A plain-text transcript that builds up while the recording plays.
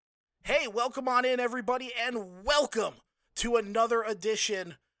Hey, welcome on in, everybody, and welcome to another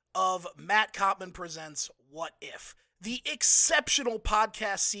edition of Matt Kopman Presents What If, the exceptional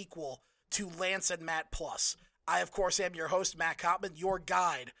podcast sequel to Lance and Matt Plus. I, of course, am your host, Matt Kopman, your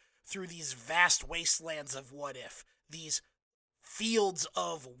guide through these vast wastelands of what if, these fields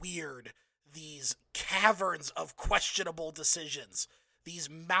of weird, these caverns of questionable decisions, these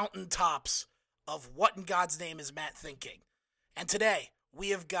mountaintops of what in God's name is Matt thinking. And today,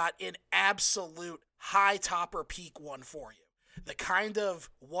 we have got an absolute high topper peak one for you. The kind of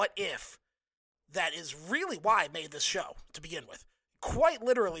what if that is really why I made this show to begin with. Quite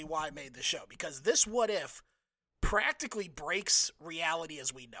literally why I made this show, because this what if practically breaks reality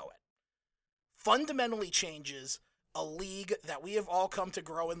as we know it. Fundamentally changes a league that we have all come to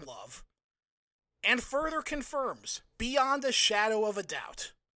grow and love, and further confirms, beyond a shadow of a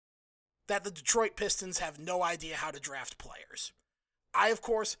doubt, that the Detroit Pistons have no idea how to draft players. I, of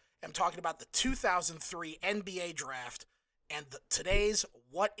course, am talking about the 2003 NBA draft and today's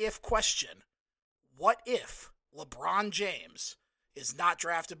what-if question. What if LeBron James is not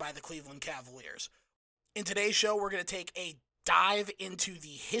drafted by the Cleveland Cavaliers? In today's show, we're going to take a dive into the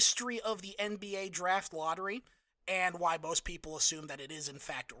history of the NBA draft lottery and why most people assume that it is, in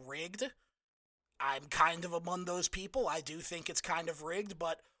fact, rigged. I'm kind of among those people. I do think it's kind of rigged,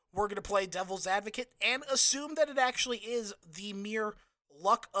 but we're going to play devil's advocate and assume that it actually is the mere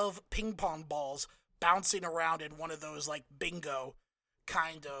luck of ping pong balls bouncing around in one of those like bingo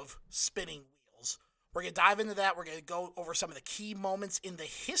kind of spinning wheels. We're going to dive into that. We're going to go over some of the key moments in the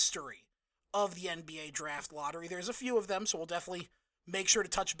history of the NBA draft lottery. There's a few of them, so we'll definitely make sure to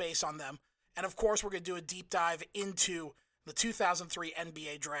touch base on them. And of course, we're going to do a deep dive into the 2003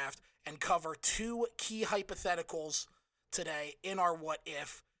 NBA draft and cover two key hypotheticals today in our what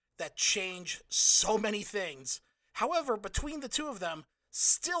if that change so many things. However, between the two of them,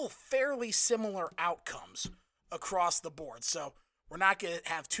 still fairly similar outcomes across the board. So we're not going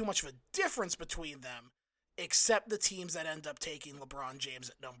to have too much of a difference between them, except the teams that end up taking LeBron James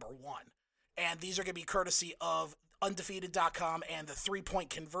at number one. And these are going to be courtesy of undefeated.com and the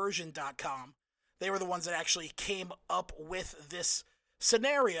 3pointconversion.com. They were the ones that actually came up with this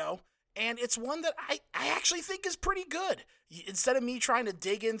scenario, and it's one that I actually think is pretty good. Instead of me trying to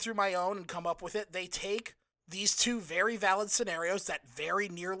dig in through my own and come up with it, they take these two very valid scenarios that very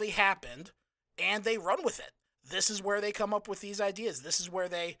nearly happened, and they run with it. This is where they come up with these ideas. This is where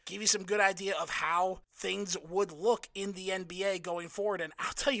they give you some good idea of how things would look in the NBA going forward. And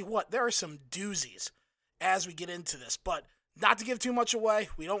I'll tell you what, there are some doozies as we get into this. But not to give too much away,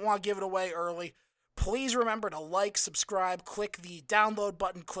 we don't want to give it away early. Please remember to like, subscribe, click the download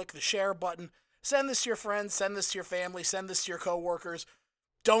button, click the share button. Send this to your friends, send this to your family, send this to your coworkers.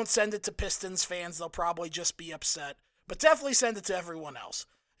 Don't send it to Pistons fans. They'll probably just be upset. But definitely send it to everyone else.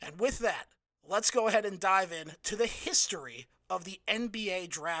 And with that, let's go ahead and dive in to the history of the NBA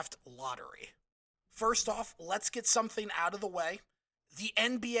draft lottery. First off, let's get something out of the way. The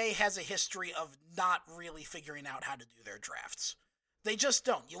NBA has a history of not really figuring out how to do their drafts. They just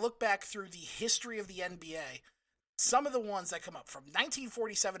don't. You look back through the history of the NBA, some of the ones that come up from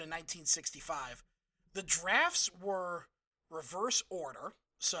 1947 to 1965, the drafts were reverse order.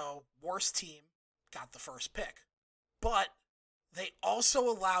 So, worst team got the first pick. But they also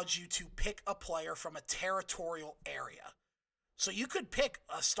allowed you to pick a player from a territorial area. So you could pick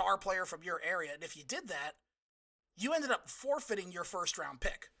a star player from your area, and if you did that, you ended up forfeiting your first round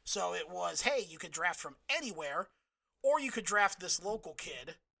pick. So it was, hey, you could draft from anywhere, or you could draft this local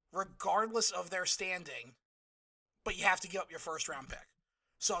kid, regardless of their standing, but you have to give up your first round pick.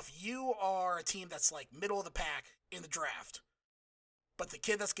 So if you are a team that's like middle of the pack in the draft, but the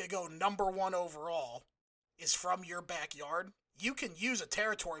kid that's going to go number one overall is from your backyard, you can use a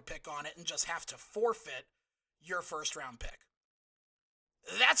territory pick on it and just have to forfeit your first round pick.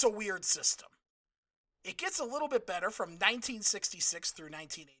 That's a weird system. It gets a little bit better from 1966 through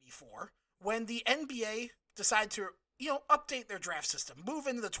 1984 when the NBA decided to, update their draft system, move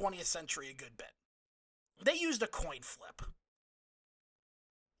into the 20th century a good bit. They used a coin flip.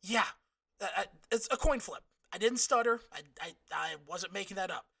 Yeah, it's a coin flip. I didn't stutter. I wasn't making that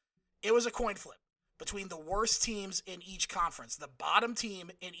up. It was a coin flip between the worst teams in each conference. The bottom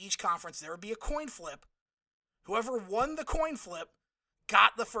team in each conference, there would be a coin flip. Whoever won the coin flip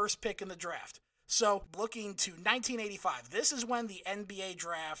got the first pick in the draft. So, looking to 1985, this is when the NBA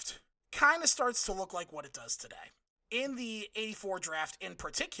draft kind of starts to look like what it does today. In the 84 draft in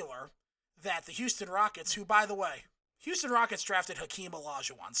particular, that the Houston Rockets, who, by the way, Houston Rockets drafted Hakeem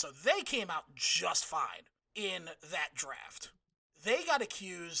Olajuwon, so they came out just fine in that draft. They got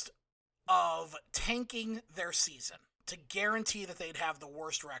accused of tanking their season to guarantee that they'd have the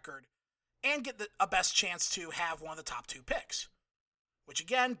worst record and get a best chance to have one of the top 2 picks. Which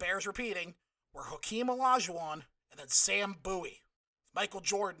again, bears repeating, were Hakeem Olajuwon and then Sam Bowie. Michael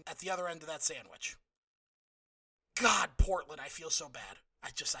Jordan at the other end of that sandwich. God, Portland, I feel so bad. I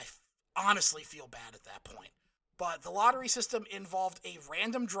honestly feel bad at that point. But the lottery system involved a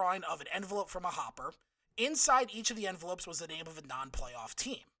random drawing of an envelope from a hopper. Inside each of the envelopes was the name of a non-playoff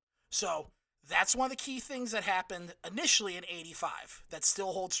team. So that's one of the key things that happened initially in '85 that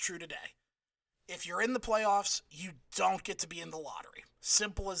still holds true today. If you're in the playoffs, you don't get to be in the lottery.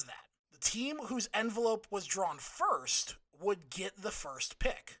 Simple as that. The team whose envelope was drawn first would get the first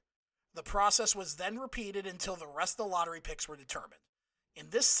pick. The process was then repeated until the rest of the lottery picks were determined.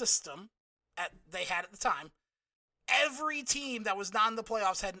 In this system, they had at the time, every team that was not in the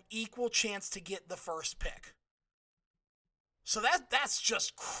playoffs had an equal chance to get the first pick. So that's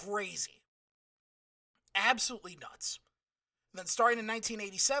just crazy. Absolutely nuts. Then starting in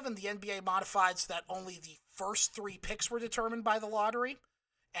 1987, the NBA modified so that only the first 3 picks were determined by the lottery.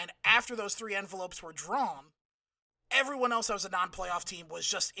 And after those 3 envelopes were drawn, everyone else that was a non-playoff team was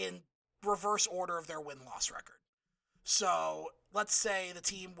just in reverse order of their win-loss record. So let's say the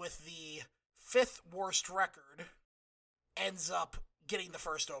team with the 5th worst record ends up getting the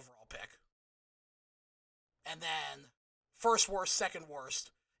first overall pick. And then first worst, second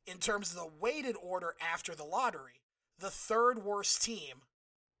worst. In terms of the weighted order after the lottery, the 3rd worst team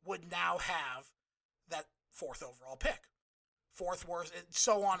would now have that 4th overall pick. 4th worst,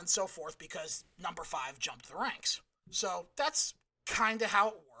 so on and so forth, because number 5 jumped the ranks. So that's kind of how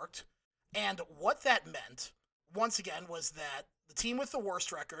it worked. And what that meant, once again, was that the team with the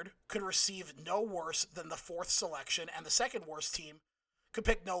worst record could receive no worse than the 4th selection, and the 2nd worst team could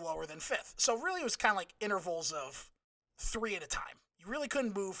pick no lower than 5th. So really it was kind of like intervals of 3 at a time. You really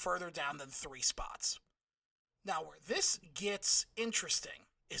couldn't move further down than 3 spots. Now, where this gets interesting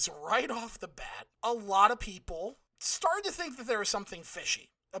is right off the bat, a lot of people started to think that there was something fishy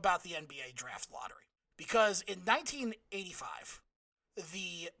about the NBA draft lottery. Because in 1985,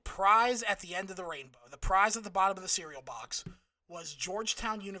 the prize at the end of the rainbow, the prize at the bottom of the cereal box, was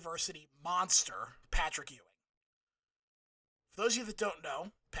Georgetown University monster Patrick Ewing. For those of you that don't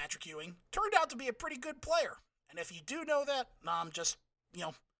know, Patrick Ewing turned out to be a pretty good player. And if you do know that, I'm just,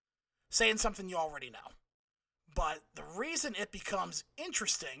 saying something you already know. But the reason it becomes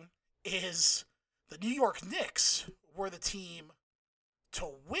interesting is the New York Knicks were the team to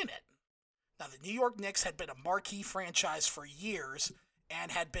win it. Now, the New York Knicks had been a marquee franchise for years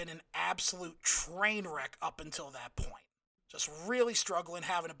and had been an absolute train wreck up until that point. Just really struggling,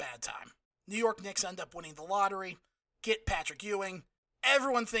 having a bad time. New York Knicks end up winning the lottery, get Patrick Ewing.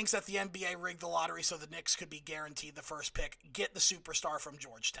 Everyone thinks that the NBA rigged the lottery so the Knicks could be guaranteed the first pick, get the superstar from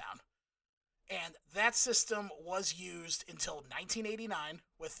Georgetown. And that system was used until 1989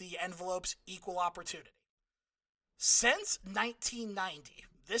 with the envelope's equal opportunity. Since 1990,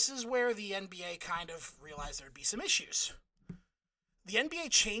 this is where the NBA kind of realized there'd be some issues. The NBA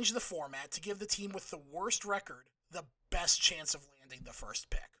changed the format to give the team with the worst record the best chance of landing the first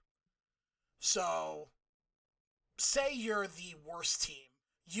pick. So, say you're the worst team,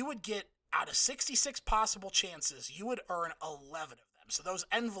 you would get, out of 66 possible chances, you would earn 11 of them. So those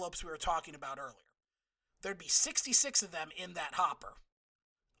envelopes we were talking about earlier, there'd be 66 of them in that hopper.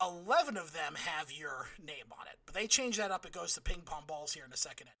 11 of them have your name on it. But they change that up. It goes to ping pong balls here in a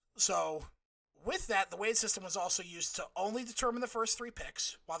second. So with that, the weight system was also used to only determine the first 3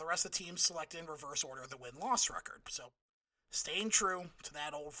 picks, while the rest of the teams selected in reverse order the win-loss record. So staying true to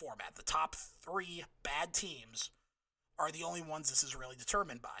that old format. The top 3 bad teams are the only ones this is really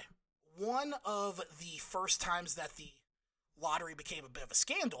determined by. One of the first times that the lottery became a bit of a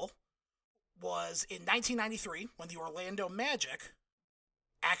scandal was in 1993 when the Orlando Magic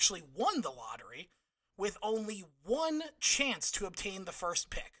actually won the lottery with only 1 chance to obtain the first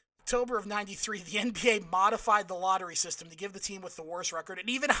pick. October of 93, the NBA modified the lottery system to give the team with the worst record an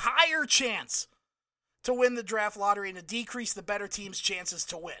even higher chance to win the draft lottery and to decrease the better team's chances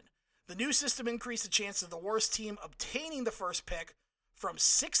to win. The new system increased the chance of the worst team obtaining the first pick from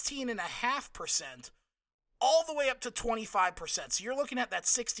 16.5% all the way up to 25%. So you're looking at that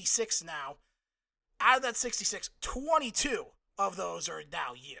 66 now. Out of that 66, 22 of those are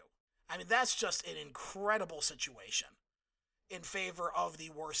now you. I mean, that's just an incredible situation in favor of the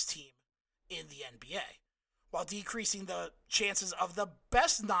worst team in the NBA, while decreasing the chances of the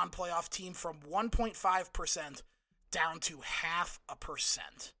best non-playoff team from 1.5% down to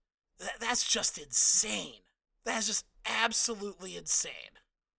 0.5%. That's just insane. That's just absolutely insane.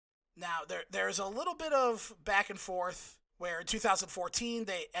 Now, there's a little bit of back and forth where in 2014,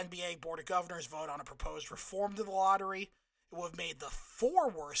 the NBA Board of Governors vote on a proposed reform to the lottery, It would have made the 4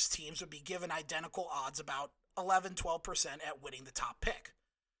 worst teams would be given identical odds, about 11-12% at winning the top pick.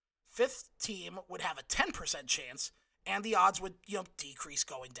 5th team would have a 10% chance, and the odds would, decrease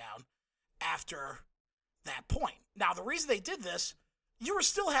going down after that point. Now, the reason they did this, you were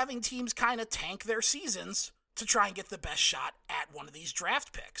still having teams kind of tank their seasons to try and get the best shot at one of these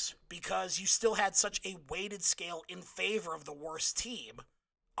draft picks, because you still had such a weighted scale in favor of the worst team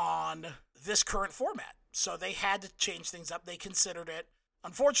on this current format. So they had to change things up. They considered it.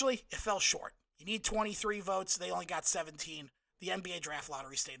 Unfortunately, it fell short. You need 23 votes. They only got 17. The NBA draft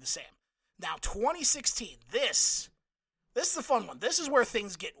lottery stayed the same. Now, 2016, this is the fun one. This is where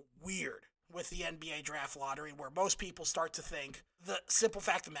things get weird with the NBA draft lottery, where most people start to think the simple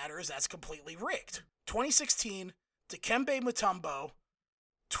fact of the matter is that's completely rigged. 2016, Dikembe Mutombo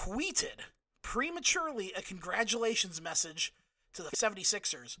tweeted prematurely a congratulations message to the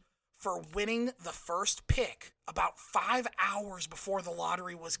 76ers for winning the first pick about 5 hours before the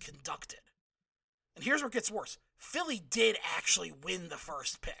lottery was conducted. And here's where it gets worse. Philly did actually win the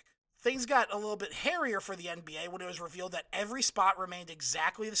first pick. Things got a little bit hairier for the NBA when it was revealed that every spot remained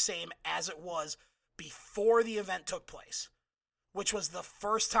exactly the same as it was before the event took place, which was the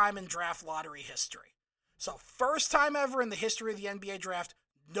first time in draft lottery history. So first time ever in the history of the NBA draft,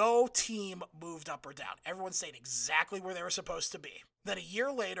 no team moved up or down. Everyone stayed exactly where they were supposed to be. Then a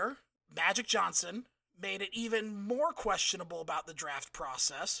year later, Magic Johnson made it even more questionable about the draft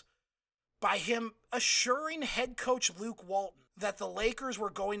process by him assuring head coach Luke Walton that the Lakers were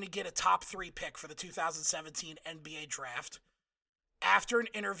going to get a top 3 pick for the 2017 NBA draft after an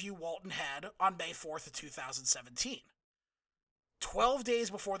interview Walton had on May 4th of 2017. 12 days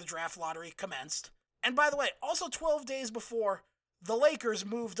before the draft lottery commenced, and by the way, also 12 days before the Lakers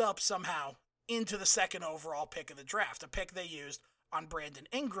moved up somehow into the 2nd overall pick of the draft, a pick they used on Brandon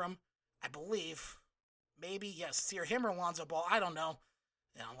Ingram, I believe. Maybe, yes, it's either him or Lonzo Ball, I don't know.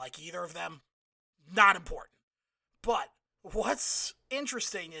 Like either of them, not important. But what's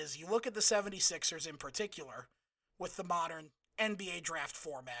interesting is you look at the 76ers in particular with the modern NBA draft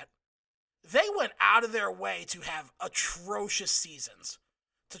format. They went out of their way to have atrocious seasons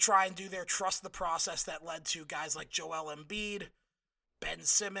to try and do their trust the process that led to guys like Joel Embiid, Ben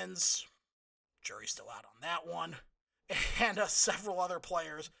Simmons, jury's still out on that one, and several other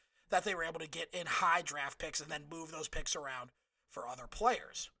players that they were able to get in high draft picks and then move those picks around for other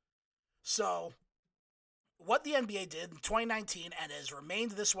players. So what the NBA did in 2019, and has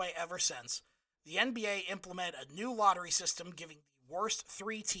remained this way ever since, the NBA implemented a new lottery system giving the worst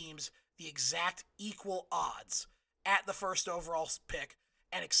 3 teams the exact equal odds at the first overall pick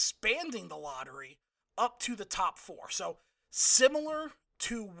and expanding the lottery up to the top 4. So similar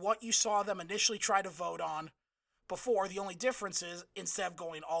to what you saw them initially try to vote on before, the only difference is instead of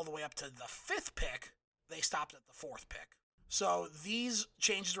going all the way up to the 5th pick, they stopped at the 4th pick. So these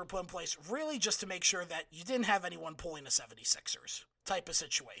changes were put in place really just to make sure that you didn't have anyone pulling a 76ers type of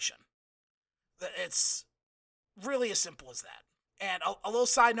situation. It's really as simple as that. And a little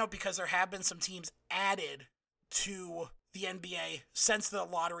side note, because there have been some teams added to the NBA since the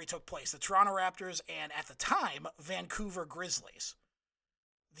lottery took place. The Toronto Raptors and, at the time, Vancouver Grizzlies.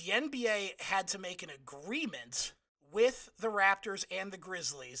 The NBA had to make an agreement with the Raptors and the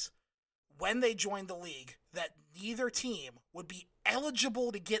Grizzlies when they joined the league that neither team would be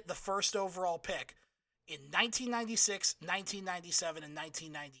eligible to get the first overall pick in 1996, 1997, and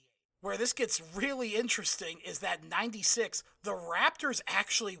 1998. Where this gets really interesting is that in 96, the Raptors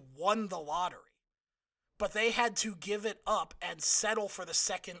actually won the lottery, but they had to give it up and settle for the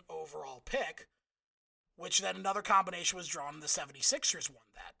 2nd overall pick, which then another combination was drawn and the 76ers won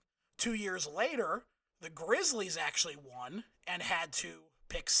that. 2 years later, the Grizzlies actually won and had to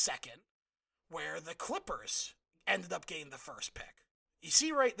pick 2nd, where the Clippers ended up getting the first pick. You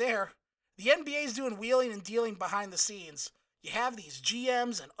see right there, the NBA is doing wheeling and dealing behind the scenes. You have these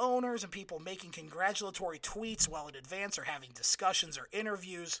GMs and owners and people making congratulatory tweets well in advance or having discussions or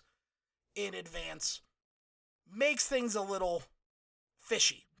interviews in advance. Makes things a little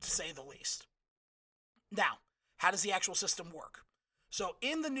fishy, to say the least. Now, how does the actual system work? So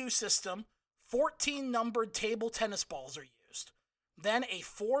in the new system, 14 numbered table tennis balls are used. Then a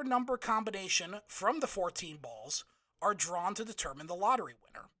 4-number combination from the 14 balls are drawn to determine the lottery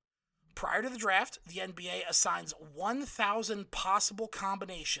winner. Prior to the draft, the NBA assigns 1,000 possible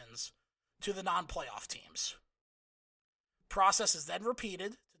combinations to the non-playoff teams. Process is then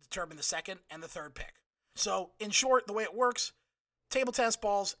repeated to determine the 2nd and the 3rd pick. So, in short, the way it works, table tennis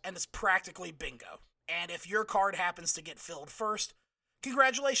balls, and it's practically bingo. And if your card happens to get filled first,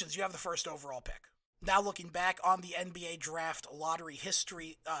 congratulations, you have the first overall pick. Now looking back on the NBA draft lottery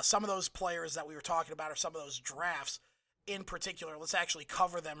history, some of those players that we were talking about, or some of those drafts, in particular. Let's actually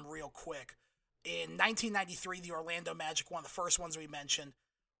cover them real quick. In 1993, the Orlando Magic, one of the first ones we mentioned,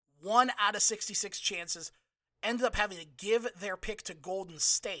 1 out of 66 chances, ended up having to give their pick to Golden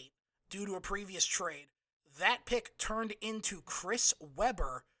State due to a previous trade. That pick turned into Chris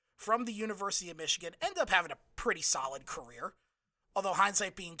Webber from the University of Michigan. Ended up having a pretty solid career. Although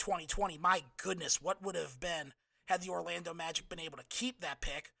hindsight being 2020, my goodness, what would have been had the Orlando Magic been able to keep that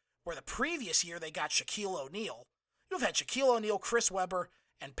pick, where the previous year they got Shaquille O'Neal. You've had Shaquille O'Neal, Chris Webber,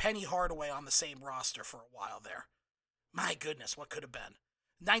 and Penny Hardaway on the same roster for a while there. My goodness, what could have been?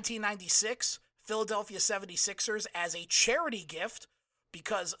 1996, Philadelphia 76ers, as a charity gift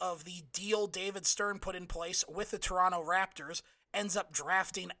because of the deal David Stern put in place with the Toronto Raptors, ends up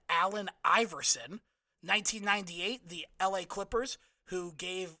drafting Allen Iverson. 1998, the LA Clippers, who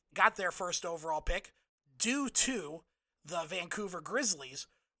got their first overall pick due to the Vancouver Grizzlies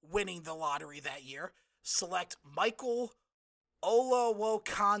winning the lottery that year, select Michael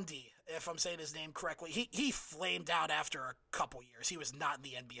Olowokandi, if I'm saying his name correctly. He flamed out after a couple years. He was not in the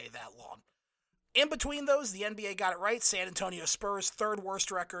NBA that long. In between those, the NBA got it right. San Antonio Spurs, third worst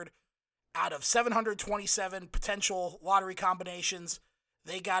record out of 727 potential lottery combinations.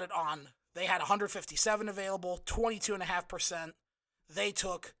 They got it on. They had 157 available, 22.5%. They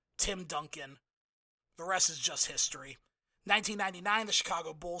took Tim Duncan. The rest is just history. 1999, the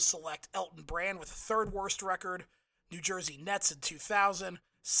Chicago Bulls select Elton Brand with a third worst record. New Jersey Nets in 2000,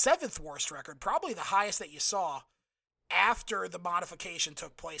 seventh worst record, probably the highest that you saw after the modification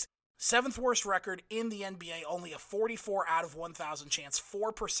took place. Seventh worst record in the NBA, only a 44 out of 1,000 chance,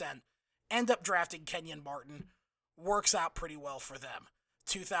 4%. End up drafting Kenyon Martin. Works out pretty well for them.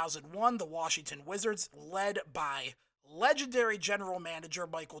 2001, the Washington Wizards, led by legendary general manager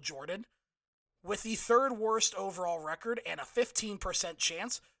Michael Jordan, with the third worst overall record and a 15%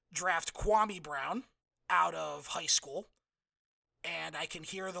 chance, draft Kwame Brown out of high school. And I can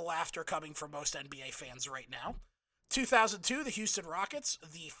hear the laughter coming from most NBA fans right now. 2002, the Houston Rockets,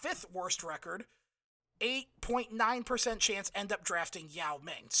 the fifth worst record, 8.9% chance, end up drafting Yao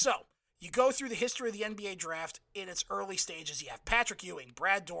Ming. So, you go through the history of the NBA draft in its early stages. You have Patrick Ewing,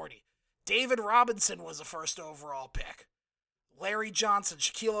 Brad Daugherty, David Robinson was the first overall pick, Larry Johnson,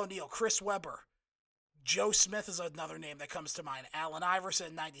 Shaquille O'Neal, Chris Webber, Joe Smith is another name that comes to mind, Allen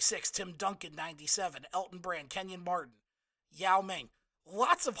Iverson, 96, Tim Duncan, 97, Elton Brand, Kenyon Martin, Yao Ming.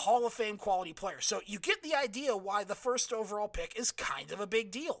 Lots of Hall of Fame quality players. So you get the idea why the first overall pick is kind of a big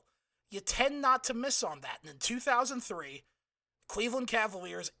deal. You tend not to miss on that. And in 2003, Cleveland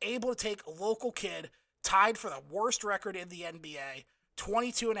Cavaliers able to take a local kid tied for the worst record in the NBA,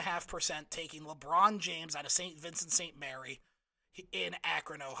 22.5%, taking LeBron James out of St. Vincent St. Mary in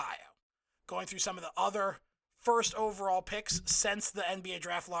Akron, Ohio. Going through some of the other first overall picks since the NBA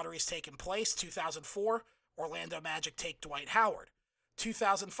draft lottery has taken place. 2004, Orlando Magic take Dwight Howard.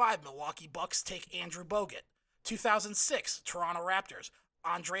 2005, Milwaukee Bucks take Andrew Bogut. 2006, Toronto Raptors,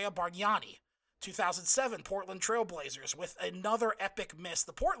 Andrea Bargnani. 2007, Portland Trailblazers with another epic miss.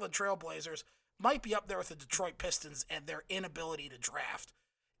 The Portland Trailblazers might be up there with the Detroit Pistons and their inability to draft,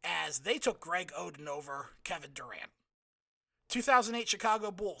 as they took Greg Oden over Kevin Durant. 2008,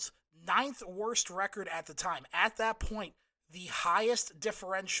 Chicago Bulls, ninth worst record at the time. At that point, the highest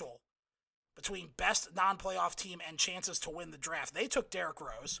differential between best non-playoff team and chances to win the draft. They took Derrick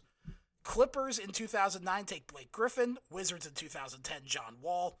Rose. Clippers in 2009 take Blake Griffin. Wizards in 2010, John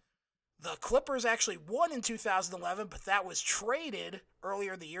Wall. The Clippers actually won in 2011, but that was traded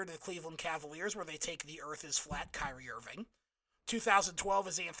earlier in the year to the Cleveland Cavaliers, where they take the earth is flat Kyrie Irving. 2012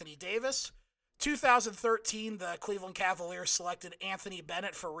 is Anthony Davis. 2013, the Cleveland Cavaliers selected Anthony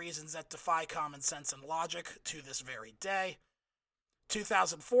Bennett for reasons that defy common sense and logic to this very day.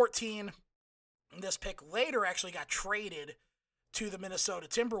 2014, this pick later actually got traded to the Minnesota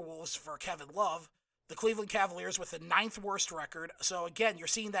Timberwolves for Kevin Love. The Cleveland Cavaliers with the ninth worst record. So again, you're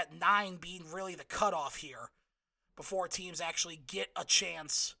seeing that 9 being really the cutoff here before teams actually get a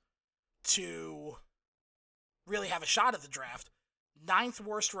chance to really have a shot at the draft. Ninth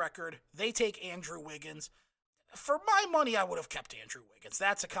worst record. They take Andrew Wiggins. For my money, I would have kept Andrew Wiggins.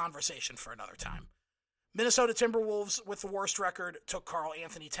 That's a conversation for another time. Minnesota Timberwolves with the worst record took Karl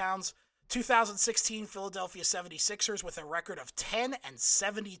Anthony Towns. 2016 Philadelphia 76ers with a record of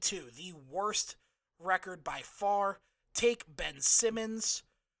 10-72, the worst record by far. Take Ben Simmons.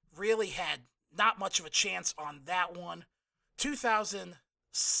 Really had not much of a chance on that one.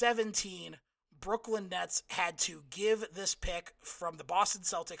 2017 Brooklyn Nets had to give this pick from the Boston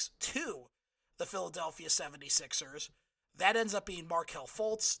Celtics to the Philadelphia 76ers. That ends up being Markelle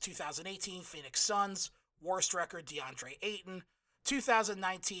Fultz. 2018 Phoenix Suns, worst record DeAndre Ayton.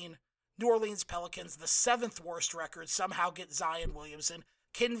 2019 New Orleans Pelicans, the 7th worst record, somehow get Zion Williamson.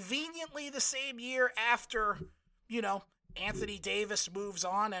 Conveniently the same year after, Anthony Davis moves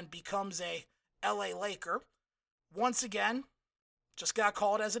on and becomes a LA Laker. Once again, just got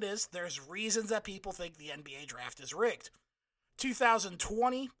called as it is. There's reasons that people think the NBA draft is rigged.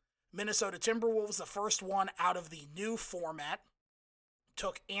 2020, Minnesota Timberwolves, the first one out of the new format,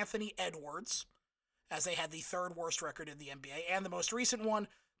 took Anthony Edwards, as they had the 3rd worst record in the NBA. And the most recent one,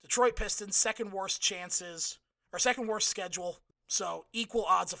 Detroit Pistons, second worst schedule. So equal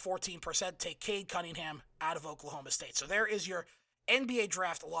odds of 14%, take Cade Cunningham out of Oklahoma State. So there is your NBA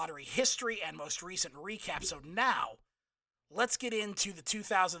draft lottery history and most recent recap. So now, let's get into the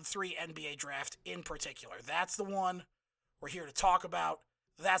 2003 NBA draft in particular. That's the one we're here to talk about.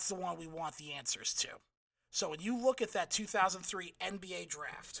 That's the one we want the answers to. So when you look at that 2003 NBA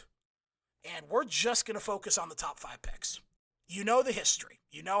draft, and we're just going to focus on the top 5 picks. You know the history.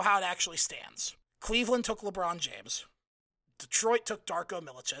 You know how it actually stands. Cleveland took LeBron James. Detroit took Darko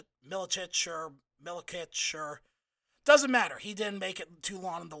Milicic, or doesn't matter. He didn't make it too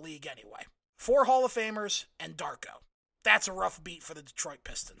long in the league anyway. 4 Hall of Famers and Darko. That's a rough beat for the Detroit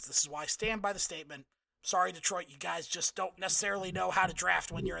Pistons. This is why I stand by the statement. Sorry, Detroit, you guys just don't necessarily know how to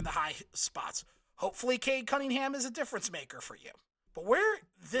draft when you're in the high spots. Hopefully, Cade Cunningham is a difference maker for you. But where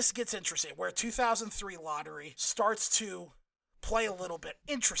this gets interesting, where 2003 lottery starts to play a little bit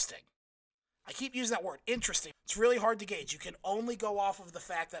interesting. I keep using that word, interesting. It's really hard to gauge. You can only go off of the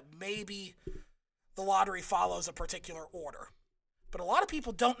fact that maybe the lottery follows a particular order. But a lot of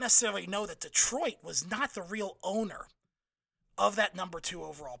people don't necessarily know that Detroit was not the real owner of that number 2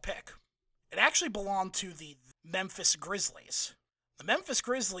 overall pick. It actually belonged to the Memphis Grizzlies. The Memphis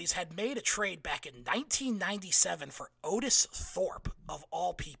Grizzlies had made a trade back in 1997 for Otis Thorpe, of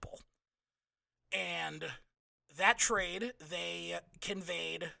all people. And that trade, they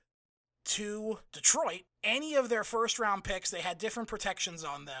conveyed to Detroit any of their first-round picks. They had different protections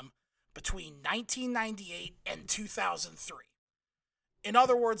on them between 1998 and 2003. In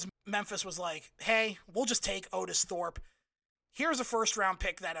other words, Memphis was like, hey, we'll just take Otis Thorpe. Here's a first-round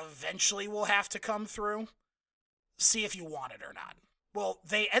pick that eventually will have to come through. See if you want it or not. Well,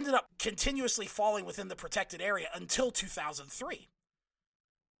 they ended up continuously falling within the protected area until 2003.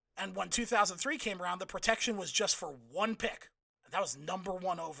 And when 2003 came around, the protection was just for 1 pick. And that was number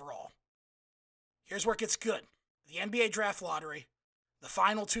 1 overall. Here's where it gets good. The NBA draft lottery, the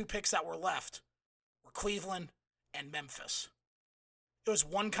final 2 picks that were left were Cleveland and Memphis. It was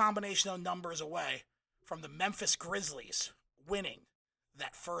one combination of numbers away from the Memphis Grizzlies winning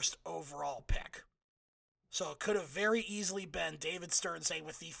that first overall pick. So it could have very easily been David Stern saying,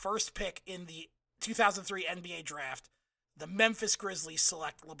 with the first pick in the 2003 NBA draft, the Memphis Grizzlies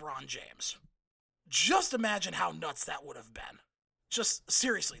select LeBron James. Just imagine how nuts that would have been. Just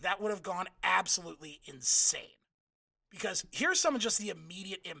seriously, that would have gone absolutely insane. Because here's some of just the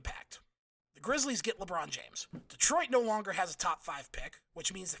immediate impact. The Grizzlies get LeBron James. Detroit no longer has a top 5 pick,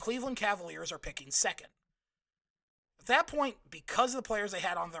 which means the Cleveland Cavaliers are picking second. At that point, because of the players they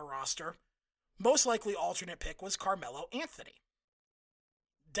had on their roster, most likely alternate pick was Carmelo Anthony.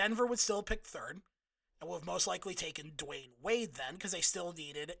 Denver would still pick third, and would have most likely taken Dwayne Wade then, because they still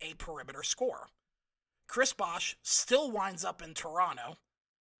needed a perimeter scorer. Chris Bosh still winds up in Toronto.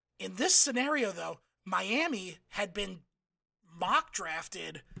 In this scenario, though, Miami had been mock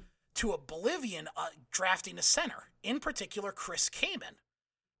drafted to oblivion drafting a center, in particular Chris Kaman,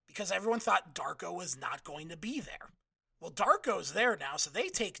 because everyone thought Darko was not going to be there. Well, Darko's there now, so they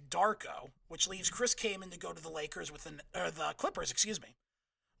take Darko, which leaves Chris Kaman to go to the the Clippers,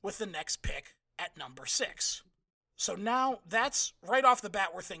 with the next pick at number 6. So now that's right off the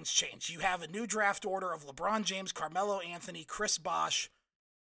bat where things change. You have a new draft order of LeBron James, Carmelo Anthony, LeBron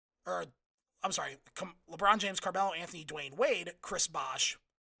James, Carmelo Anthony, Dwayne Wade, Chris Bosh,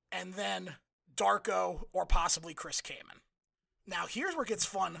 and then Darko or possibly Chris Kaman. Now here's where it gets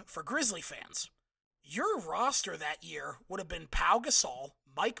fun for Grizzly fans. Your roster that year would have been Pau Gasol,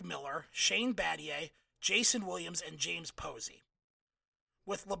 Mike Miller, Shane Battier, Jason Williams, and James Posey,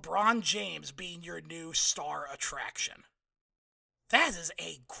 with LeBron James being your new star attraction. That is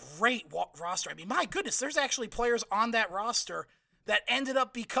a great roster. I mean, my goodness, there's actually players on that roster that ended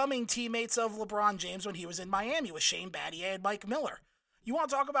up becoming teammates of LeBron James when he was in Miami with Shane Battier and Mike Miller. You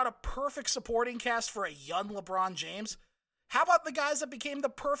want to talk about a perfect supporting cast for a young LeBron James? How about the guys that became the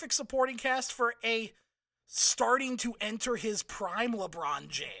perfect supporting cast for a starting to enter his prime LeBron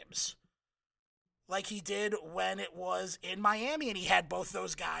James? Like he did when it was in Miami, and he had both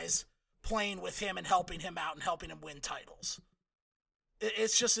those guys playing with him and helping him out and helping him win titles.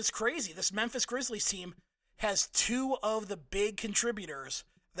 It's crazy. This Memphis Grizzlies team has 2 of the big contributors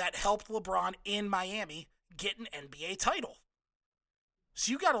that helped LeBron in Miami get an NBA title.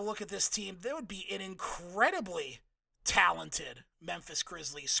 So you got to look at this team. There would be an incredibly talented Memphis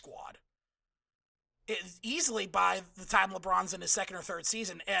Grizzlies squad. Easily, by the time LeBron's in his second or third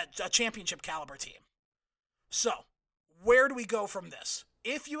season, a championship caliber team. So, where do we go from this?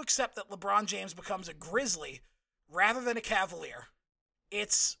 If you accept that LeBron James becomes a Grizzly rather than a Cavalier,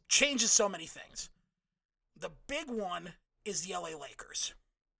 it changes so many things. The big one is the LA Lakers.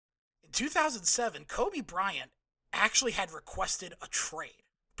 In 2007, Kobe Bryant actually had requested a trade,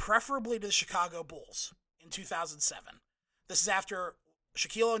 preferably to the Chicago Bulls in 2007. This is after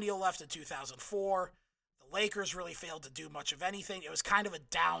Shaquille O'Neal left in 2004. The Lakers really failed to do much of anything. It was kind of a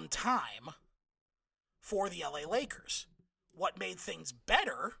down time for the LA Lakers. What made things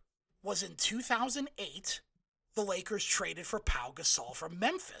better was in 2008, the Lakers traded for Pau Gasol from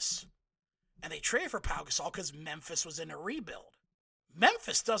Memphis. And they traded for Pau Gasol because Memphis was in a rebuild.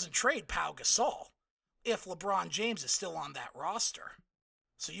 Memphis doesn't trade Pau Gasol if LeBron James is still on that roster.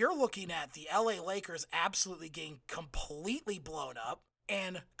 So you're looking at the LA Lakers absolutely getting completely blown up,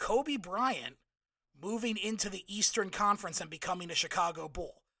 and Kobe Bryant moving into the Eastern Conference and becoming a Chicago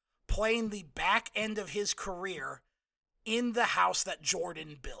Bull, playing the back end of his career in the house that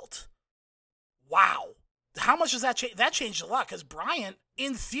Jordan built. Wow. How much does that change? That changed a lot, because Bryant,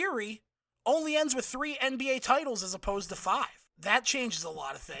 in theory, only ends with 3 NBA titles as opposed to 5. That changes a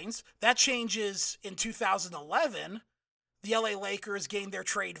lot of things. That changes in 2011. The LA Lakers gained their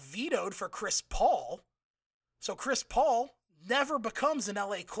trade vetoed for Chris Paul. So Chris Paul never becomes an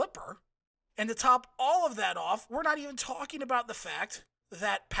LA Clipper. And to top all of that off, we're not even talking about the fact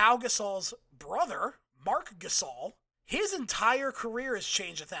that Pau Gasol's brother, Marc Gasol, his entire career has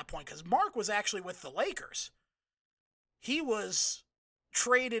changed at that point, because Marc was actually with the Lakers. He was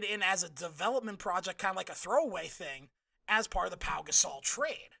traded in as a development project, kind of like a throwaway thing, as part of the Pau Gasol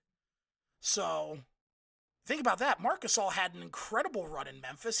trade. So, think about that. Marc Gasol had an incredible run in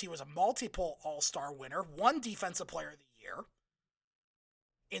Memphis. He was a multiple All-Star winner, won Defensive Player of the Year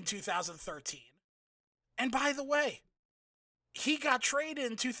in 2013. And by the way, he got traded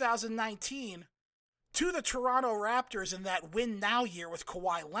in 2019 to the Toronto Raptors in that win now year with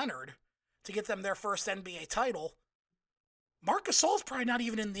Kawhi Leonard to get them their first NBA title. Marc Gasol's probably not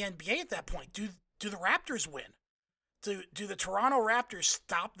even in the NBA at that point. Do the Raptors win? Do the Toronto Raptors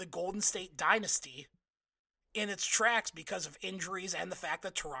stop the Golden State dynasty in its tracks because of injuries and the fact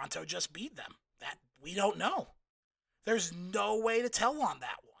that Toronto just beat them? That we don't know. There's no way to tell on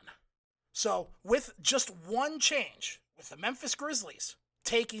that one. So with just one change, with the Memphis Grizzlies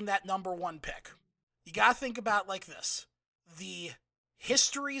taking that number 1 pick, you got to think about it like this. The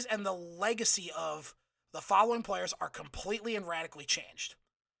histories and the legacy of the following players are completely and radically changed.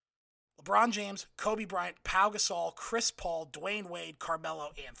 LeBron James, Kobe Bryant, Pau Gasol, Chris Paul, Dwayne Wade,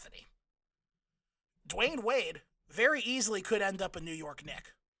 Carmelo Anthony. Dwayne Wade very easily could end up a New York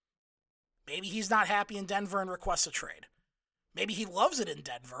Knick. Maybe he's not happy in Denver and requests a trade. Maybe he loves it in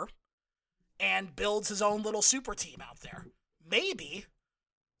Denver and builds his own little super team out there. Maybe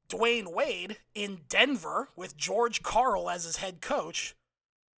Dwayne Wade in Denver with George Karl as his head coach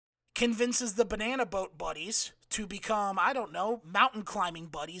convinces the Banana Boat buddies to become, I don't know, mountain climbing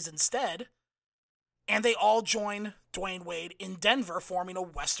buddies instead. And they all join Dwayne Wade in Denver, forming a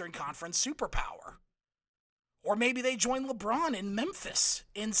Western Conference superpower. Or maybe they join LeBron in Memphis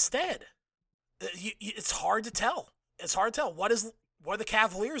instead. It's hard to tell. It's hard to tell. What do the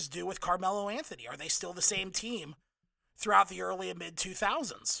Cavaliers do with Carmelo Anthony? Are they still the same team throughout the early and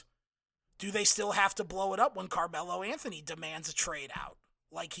mid-2000s? Do they still have to blow it up when Carmelo Anthony demands a trade out,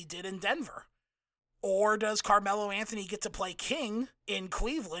 like he did in Denver? Or does Carmelo Anthony get to play king in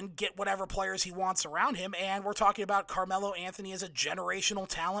Cleveland, get whatever players he wants around him, and we're talking about Carmelo Anthony as a generational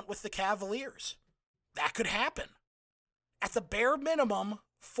talent with the Cavaliers? That could happen. At the bare minimum,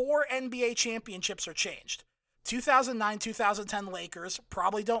 4 NBA championships are changed. 2009-2010 Lakers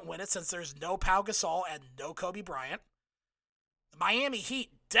probably don't win it since there's no Pau Gasol and no Kobe Bryant. The Miami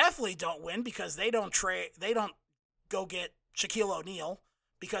Heat definitely don't win because they don't go get Shaquille O'Neal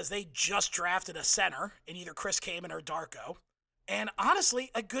because they just drafted a center in either Chris Kaman or Darko. And honestly,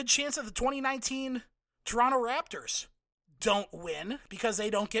 a good chance that the 2019 Toronto Raptors don't win because they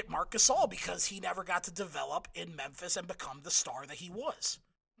don't get Marc Gasol because he never got to develop in Memphis and become the star that he was.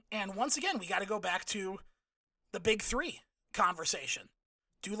 And once again, we got to go back to the big 3 conversation.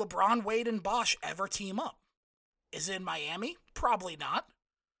 Do LeBron, Wade, and Bosh ever team up? Is it in Miami? Probably not.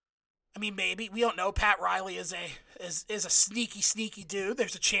 I mean, maybe. We don't know. Pat Riley is a sneaky dude.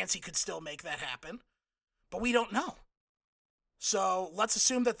 There's a chance he could still make that happen. But we don't know. So let's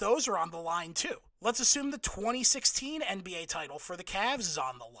assume that those are on the line too. Let's assume the 2016 NBA title for the Cavs is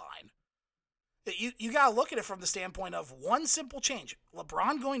on the line. You got to look at it from the standpoint of one simple change.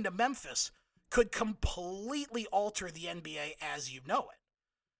 LeBron going to Memphis could completely alter the NBA as you know it.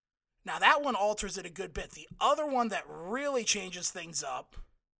 Now, that one alters it a good bit. The other one that really changes things up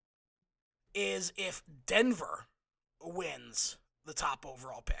is if Denver wins the top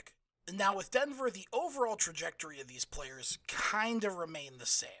overall pick. Now, with Denver, the overall trajectory of these players kind of remain the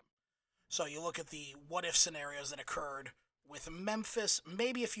same. So you look at the what-if scenarios that occurred with Memphis,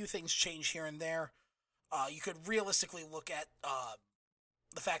 maybe a few things change here and there. You could realistically look at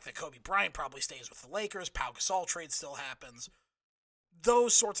the fact that Kobe Bryant probably stays with the Lakers, Pau Gasol trade still happens.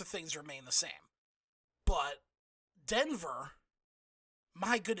 Those sorts of things remain the same. But Denver,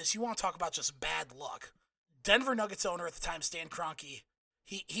 my goodness, you want to talk about just bad luck. Denver Nuggets owner at the time, Stan Kroenke,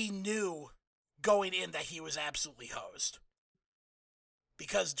 he knew going in that he was absolutely hosed.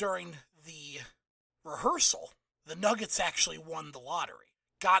 Because during the rehearsal, the Nuggets actually won the lottery,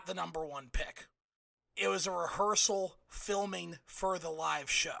 got the number one pick. It was a rehearsal filming for the live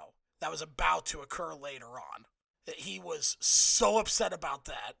show that was about to occur later on. He was so upset about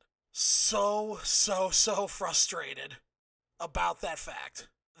that, so frustrated about that fact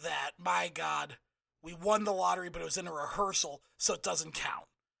that, my God, we won the lottery, but it was in a rehearsal, so it doesn't count.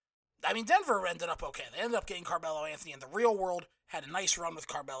 I mean, Denver ended up okay. They ended up getting Carmelo Anthony in the real world, had a nice run with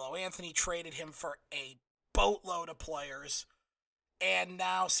Carmelo Anthony, traded him for a boatload of players, and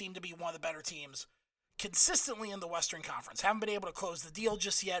now seem to be one of the better teams consistently in the Western Conference. Haven't been able to close the deal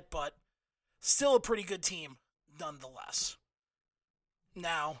just yet, but still a pretty good team nonetheless.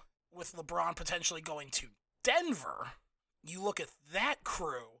 Now, with LeBron potentially going to Denver, you look at that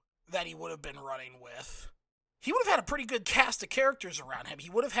crew that he would have been running with, he would have had a pretty good cast of characters around him. He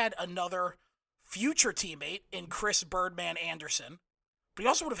would have had another future teammate in Chris Birdman Anderson, but he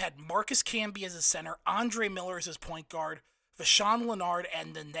also would have had Marcus Camby as his center, Andre Miller as his point guard, Vashon Leonard,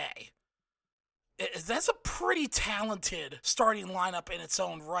 and Nene. That's a pretty talented starting lineup in its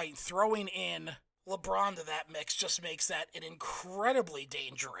own right. Throwing in LeBron to that mix just makes that an incredibly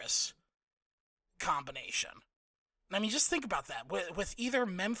dangerous combination. I mean, just think about that. With either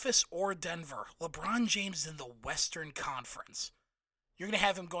Memphis or Denver, LeBron James in the Western Conference. You're going to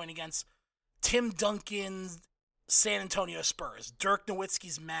have him going against Tim Duncan's San Antonio Spurs, Dirk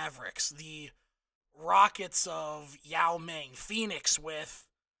Nowitzki's Mavericks, the Rockets of Yao Ming, Phoenix with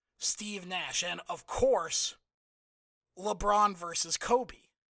Steve Nash, and of course, LeBron versus Kobe.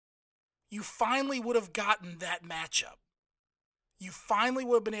 You finally would have gotten that matchup. You finally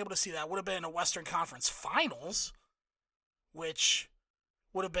would have been able to see that. Would have been a Western Conference Finals, which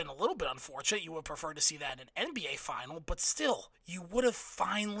would have been a little bit unfortunate. You would prefer to see that in an NBA final, but still, you would have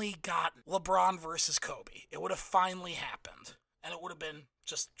finally gotten LeBron versus Kobe. It would have finally happened. And it would have been,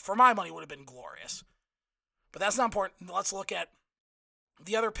 just for my money, would have been glorious. But that's not important. Let's look at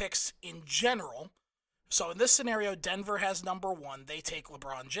the other picks in general. So in this scenario, Denver has number one. They take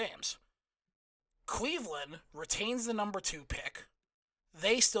LeBron James. Cleveland retains the number 2 pick.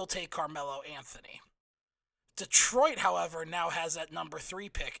 They still take Carmelo Anthony. Detroit, however, now has that number 3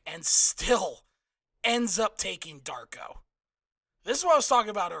 pick and still ends up taking Darko. This is what I was talking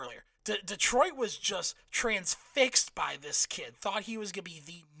about earlier. Detroit was just transfixed by this kid. Thought he was going to be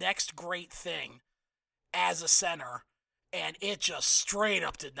the next great thing as a center. And it just straight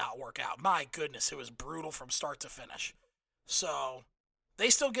up did not work out. My goodness, it was brutal from start to finish. So, they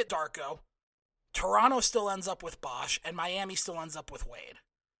still get Darko. Toronto still ends up with Bosh, and Miami still ends up with Wade.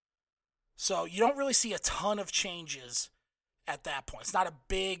 So, you don't really see a ton of changes at that point. It's not a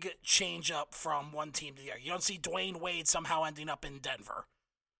big change up from one team to the other. You don't see Dwayne Wade somehow ending up in Denver.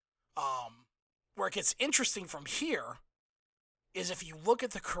 Where it gets interesting from here is if you look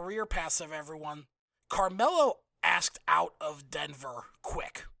at the career paths of everyone, Carmelo asked out of Denver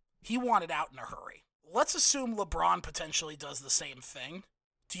quick. He wanted out in a hurry. Let's assume LeBron potentially does the same thing.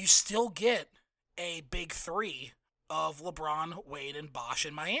 Do you still get a big 3 of LeBron, Wade, and Bosh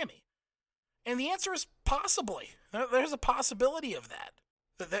in Miami? And the answer is possibly. There's a possibility of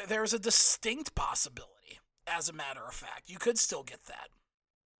that. There's a distinct possibility, as a matter of fact. You could still get that.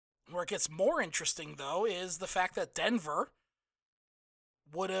 Where it gets more interesting, though, is the fact that Denver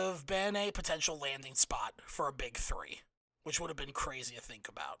would have been a potential landing spot for a big 3, which would have been crazy to think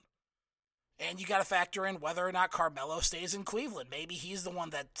about. And you got to factor in whether or not Carmelo stays in Cleveland. Maybe he's the one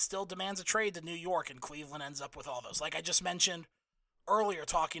that still demands a trade to New York, and Cleveland ends up with all those. Like I just mentioned earlier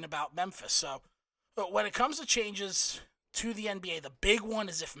talking about Memphis. So when it comes to changes to the NBA, the big one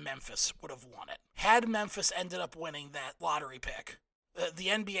is if Memphis would have won it. Had Memphis ended up winning that lottery pick, the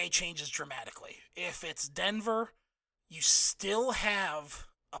NBA changes dramatically. If it's Denver, you still have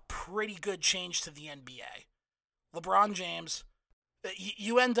a pretty good change to the NBA. LeBron James,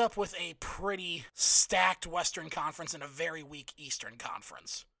 you end up with a pretty stacked Western Conference and a very weak Eastern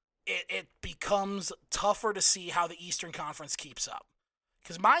Conference. It becomes tougher to see how the Eastern Conference keeps up.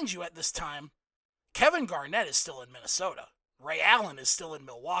 Because mind you, at this time, Kevin Garnett is still in Minnesota. Ray Allen is still in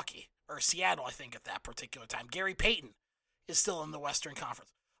Milwaukee, or Seattle, I think, at that particular time. Gary Payton is still in the Western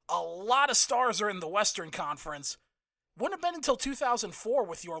Conference. A lot of stars are in the Western Conference. Wouldn't have been until 2004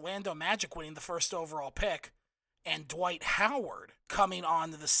 with the Orlando Magic winning the first overall pick and Dwight Howard coming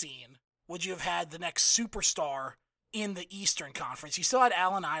onto the scene. Would you have had the next superstar in the Eastern Conference? You still had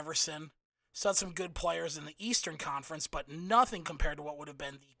Allen Iverson, still had some good players in the Eastern Conference, but nothing compared to what would have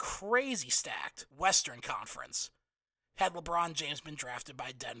been the crazy stacked Western Conference had LeBron James been drafted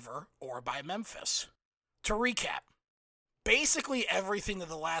by Denver or by Memphis. To recap, basically everything of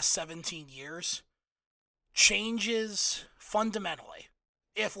the last 17 years changes fundamentally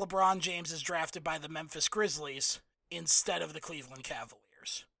if LeBron James is drafted by the Memphis Grizzlies instead of the Cleveland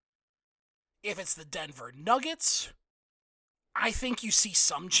Cavaliers. If it's the Denver Nuggets, I think you see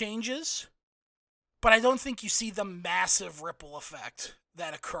some changes, but I don't think you see the massive ripple effect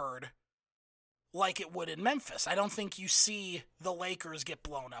that occurred like it would in Memphis. I don't think you see the Lakers get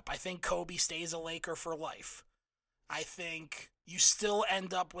blown up. I think Kobe stays a Laker for life. I think you still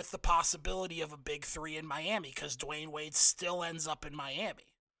end up with the possibility of a big three in Miami because Dwayne Wade still ends up in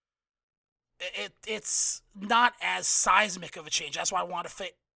Miami. It's not as seismic of a change. That's why I want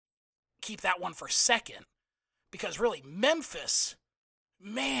to keep that one for second. Because really, Memphis,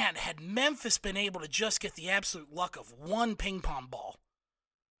 man, had Memphis been able to just get the absolute luck of one ping pong ball,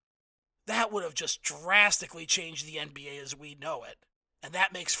 that would have just drastically changed the NBA as we know it. And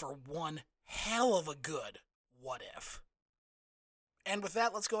that makes for one hell of a good what if. And with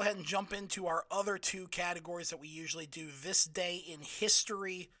that, let's go ahead and jump into our other two categories that we usually do: this day in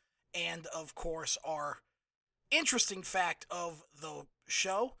history, and of course, our interesting fact of the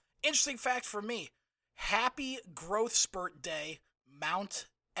show. Interesting fact for me: Happy Growth Spurt Day, Mount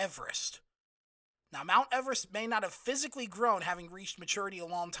Everest. Now, Mount Everest may not have physically grown, having reached maturity a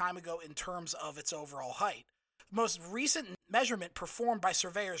long time ago in terms of its overall height. The most recent measurement performed by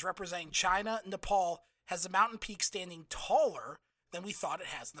surveyors representing China and Nepal has the mountain peak standing taller than we thought it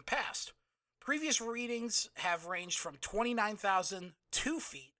has in the past. Previous readings have ranged from 29,002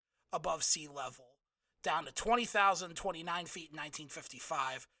 feet above sea level down to 20,029 feet in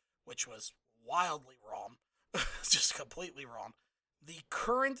 1955, which was wildly wrong. Just completely wrong. The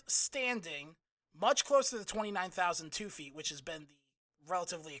current standing, much closer to the 29,002 feet, which has been the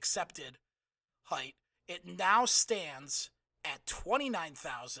relatively accepted height, it now stands at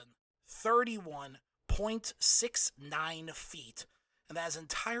 29,031.69 feet, and that is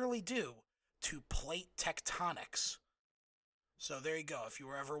entirely due to plate tectonics. So there you go. If you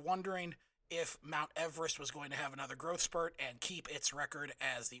were ever wondering if Mount Everest was going to have another growth spurt and keep its record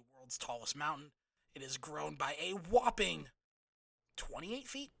as the world's tallest mountain, it has grown by a whopping 28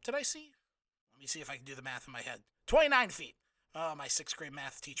 feet, did I see? Let me see if I can do the math in my head. 29 feet. Oh, my 6th grade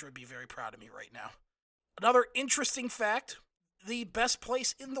math teacher would be very proud of me right now. Another interesting fact, the best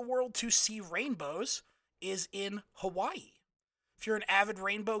place in the world to see rainbows is in Hawaii. If you're an avid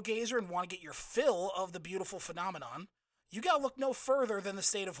rainbow gazer and want to get your fill of the beautiful phenomenon, you gotta look no further than the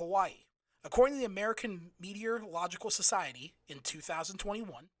state of Hawaii. According to the American Meteorological Society, in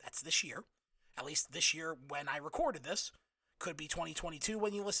 2021, that's this year, at least this year when I recorded this, could be 2022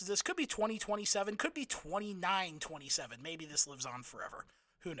 when you listen to this, could be 2027, could be 2927. Maybe this lives on forever.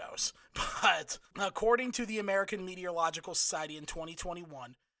 Who knows? But according to the American Meteorological Society in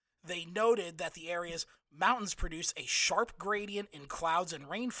 2021, they noted that the area's mountains produce a sharp gradient in clouds and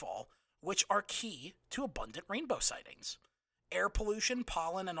rainfall, which are key to abundant rainbow sightings. Air pollution,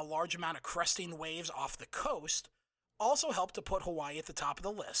 pollen, and a large amount of cresting waves off the coast also help to put Hawaii at the top of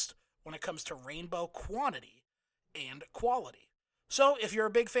the list when it comes to rainbow quantity and quality. So if you're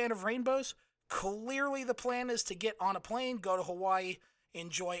a big fan of rainbows, clearly the plan is to get on a plane, go to Hawaii,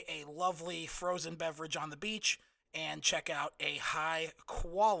 enjoy a lovely frozen beverage on the beach, and check out a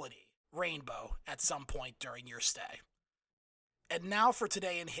high-quality rainbow at some point during your stay. And now for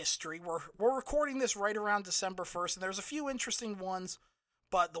Today in History. We're recording this right around December 1st, and there's a few interesting ones,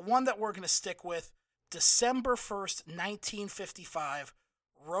 but the one that we're going to stick with, December 1st, 1955,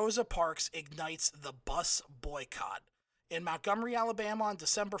 Rosa Parks ignites the bus boycott. In Montgomery, Alabama, on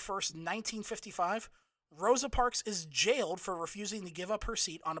December 1st, 1955, Rosa Parks is jailed for refusing to give up her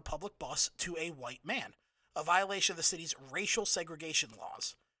seat on a public bus to a white man, a violation of the city's racial segregation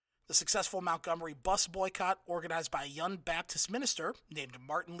laws. The successful Montgomery bus boycott, organized by a young Baptist minister named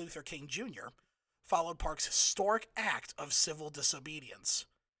Martin Luther King Jr., followed Parks' historic act of civil disobedience.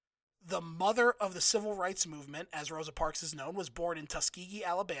 The mother of the civil rights movement, as Rosa Parks is known, was born in Tuskegee,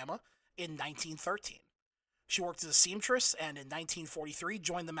 Alabama in 1913. She worked as a seamstress and in 1943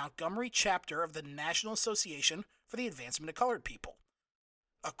 joined the Montgomery chapter of the National Association for the Advancement of Colored People.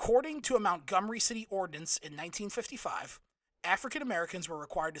 According to a Montgomery City ordinance in 1955, African Americans were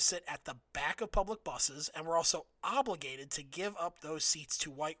required to sit at the back of public buses and were also obligated to give up those seats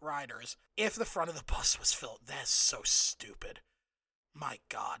to white riders if the front of the bus was filled. That's so stupid. My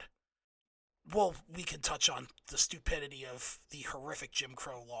God. Well, we can touch on the stupidity of the horrific Jim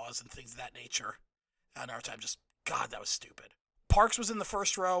Crow laws and things of that nature at our time. Just, God, that was stupid. Parks was in the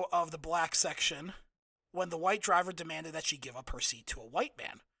first row of the black section when the white driver demanded that she give up her seat to a white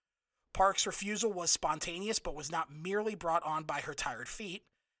man. Parks' refusal was spontaneous but was not merely brought on by her tired feet,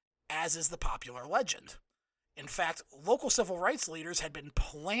 as is the popular legend. In fact, local civil rights leaders had been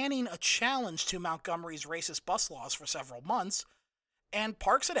planning a challenge to Montgomery's racist bus laws for several months, and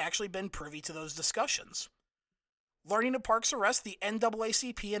Parks had actually been privy to those discussions. Learning of Parks' arrest, the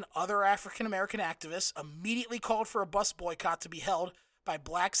NAACP and other African-American activists immediately called for a bus boycott to be held by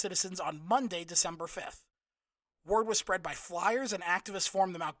black citizens on Monday, December 5th. Word was spread by flyers, and activists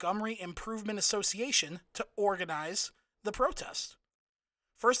formed the Montgomery Improvement Association to organize the protest.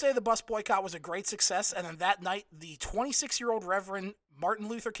 First day of the bus boycott was a great success, and on that night, the 26-year-old Reverend Martin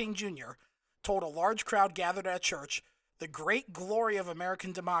Luther King Jr. told a large crowd gathered at a church, "The great glory of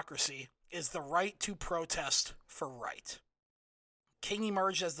American democracy is the right to protest for right." King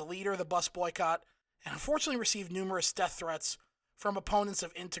emerged as the leader of the bus boycott and unfortunately received numerous death threats from opponents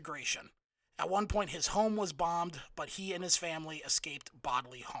of integration. At one point, his home was bombed, but he and his family escaped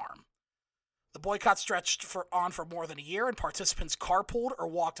bodily harm. The boycott stretched on for more than a year, and participants carpooled or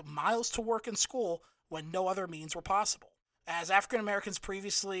walked miles to work and school when no other means were possible. As African Americans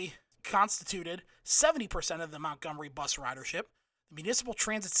previously constituted 70% of the Montgomery bus ridership, the municipal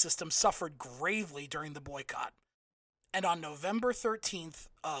transit system suffered gravely during the boycott. And on November 13th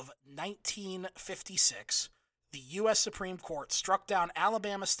of 1956, the U.S. Supreme Court struck down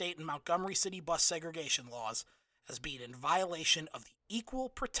Alabama State and Montgomery City bus segregation laws as being in violation of the Equal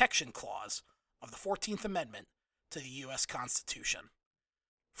Protection Clause of the 14th Amendment to the U.S. Constitution.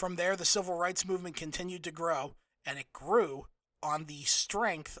 From there, the civil rights movement continued to grow, and it grew on the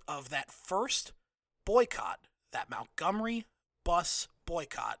strength of that first boycott, that Montgomery bus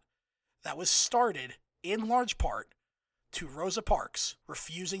boycott, that was started in large part to Rosa Parks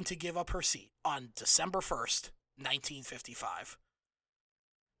refusing to give up her seat on December 1st, 1955.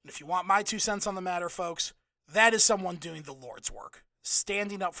 And if you want my 2 cents on the matter, folks, that is someone doing the Lord's work,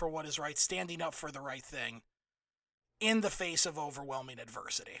 standing up for what is right, standing up for the right thing in the face of overwhelming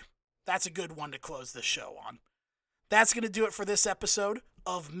adversity. That's a good one to close this show on. That's going to do it for this episode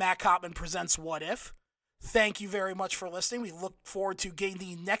of Matt Cottman Presents What If. Thank you very much for listening. We look forward to getting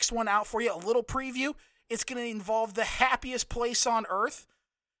the next one out for you. A little preview. It's going to involve the happiest place on earth,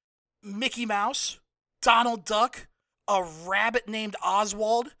 Mickey Mouse, Donald Duck, a rabbit named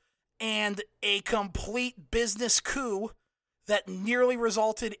Oswald, and a complete business coup that nearly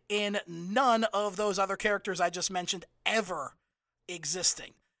resulted in none of those other characters I just mentioned ever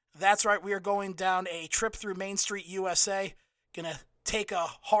existing. That's right, we are going down a trip through Main Street, USA. Gonna take a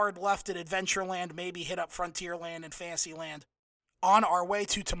hard left at Adventureland, maybe hit up Frontierland and Fantasyland on our way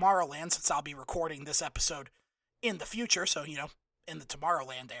to Tomorrowland, since I'll be recording this episode in the future, so, in the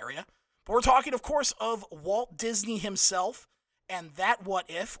Tomorrowland area. But we're talking, of course, of Walt Disney himself, and that what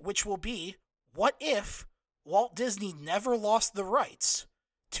if, which will be, what if Walt Disney never lost the rights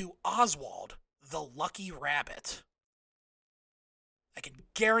to Oswald the Lucky Rabbit? I can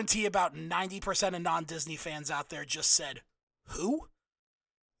guarantee about 90% of non-Disney fans out there just said, who?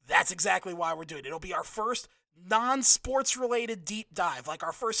 That's exactly why we're doing it. It'll be our first non-sports related deep dive, like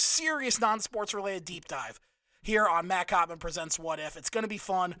our first serious non-sports related deep dive here on Matt Cottman Presents What If. It's going to be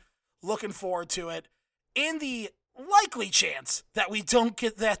fun. Looking forward to it. In the likely chance that we don't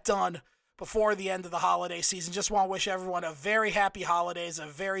get that done before the end of the holiday season, just want to wish everyone a very happy holidays, a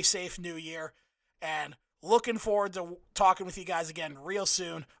very safe new year, and looking forward to talking with you guys again real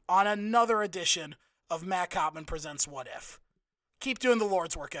soon on another edition of Matt Cottman Presents What If. Keep doing the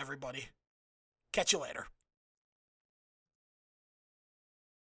Lord's work, everybody. Catch you later.